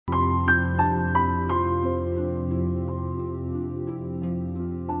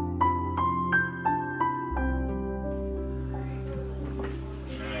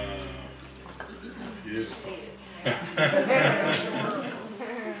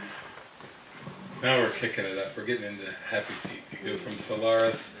Now we're kicking it up. We're getting into happy feet. You go from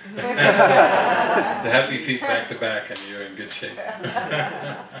Solaris to happy feet back to back, and you're in good shape.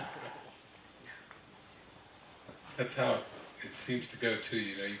 That's how it seems to go too.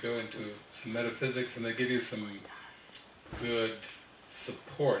 You know, you go into some metaphysics, and they give you some good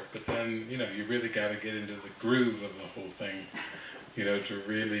support, but then, you know, you really got to get into the groove of the whole thing, you know, to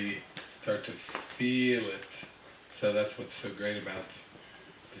really start to feel it. So that's what's so great about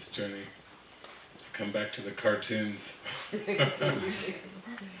this journey. Come back to the cartoons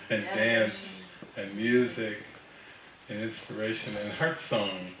and dance and music and inspiration and heart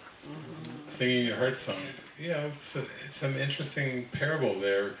song, singing your heart song. You know, it's some interesting parable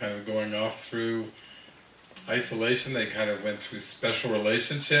there, kind of going off through isolation. They kind of went through special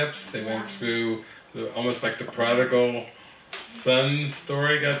relationships. They went through almost like the prodigal son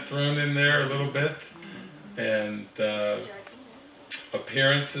story got thrown in there a little bit, and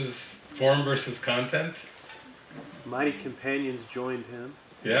appearances, form versus content. Mighty companions joined him.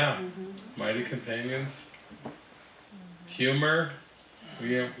 Yeah, mighty companions. Humor.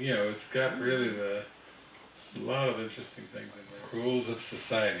 You know, it's got really a lot of interesting things in there. Rules of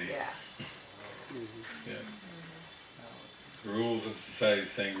society. Yeah. Yeah. Rules of society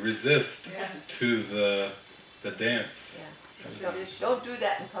saying resist to the dance. Yeah. Don't do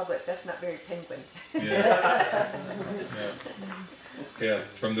that in public. That's not very penguin. Yeah. Yes,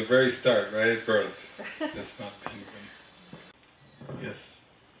 from the very start, right at birth. That's not penguin. Yes.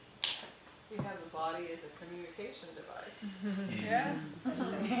 We have the body as a communication device. Yeah.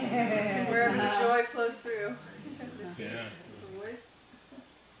 Wherever the joy flows through. Yeah.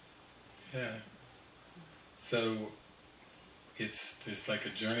 Yeah. So it's like a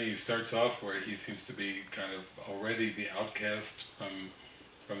journey. He starts off where he seems to be kind of already the outcast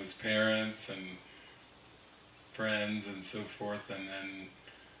from his parents and friends and so forth, and then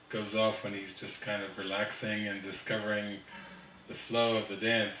goes off when he's just kind of relaxing and discovering the flow of the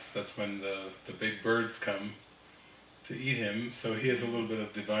dance. That's when the big birds come to eat him. So he has a little bit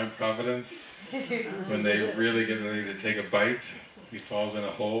of divine providence. When they really get ready to take a bite, he falls in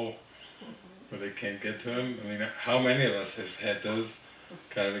a hole where they can't get to him. I mean, how many of us have had those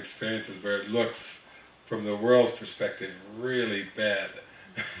kind of experiences where it looks, from the world's perspective, really bad,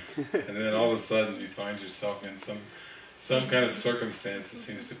 and then all of a sudden you find yourself in some kind of circumstance that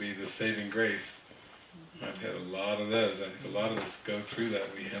seems to be the saving grace. I've had a lot of those. I think a lot of us go through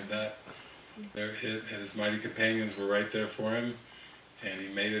that. We had that. His mighty companions were right there for him, and he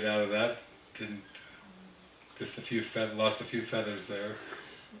made it out of that. Lost a few feathers there,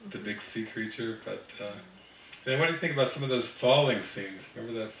 the big sea creature. But then what do you think about some of those falling scenes?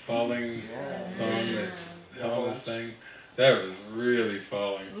 Remember that falling song that Helen sang? That was really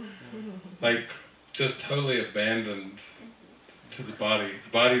falling. Like, just totally abandoned to the body. The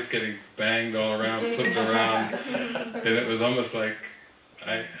body's getting banged all around, flipped around, and it was almost like,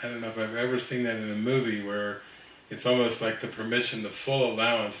 I don't know if I've ever seen that in a movie, where it's almost like the permission, the full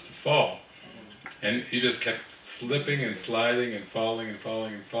allowance to fall. And you just kept slipping and sliding and falling and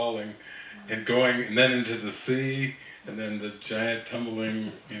falling and falling, and going, and then into the sea, and then the giant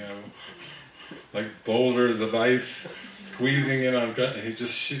tumbling, you know, like boulders of ice, squeezing in on ground, and he's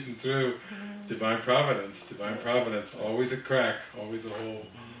just shooting through. Divine providence, always a crack, always a hole,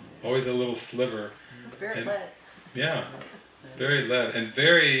 always a little sliver. It's very led. Yeah, very led, and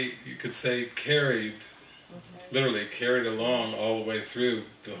very, you could say, carried, literally carried along all the way through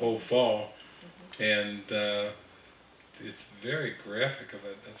the whole fall. And it's very graphic of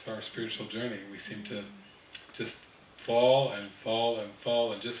it. That's our spiritual journey. We seem to just fall and fall and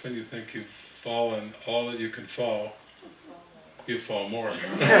fall, and just when you think you've fallen all that you can fall, you fall more.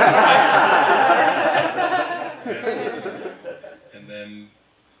 And then,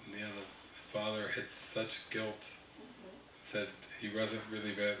 you know, the father had such guilt, said he wasn't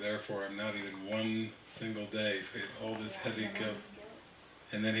really there for him, not even one single day, so he had all this heavy guilt.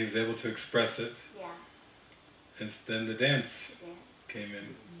 And then he was able to express it, and then the dance came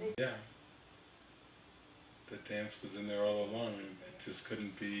in. Yeah. The dance was in there all along, and it just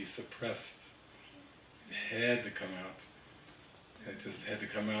couldn't be suppressed. It had to come out. It just had to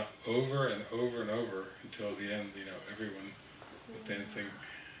come out over and over and over until the end, you know, everyone was dancing.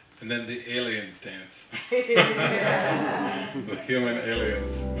 And then the aliens dance. The human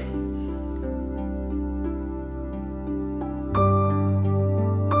aliens.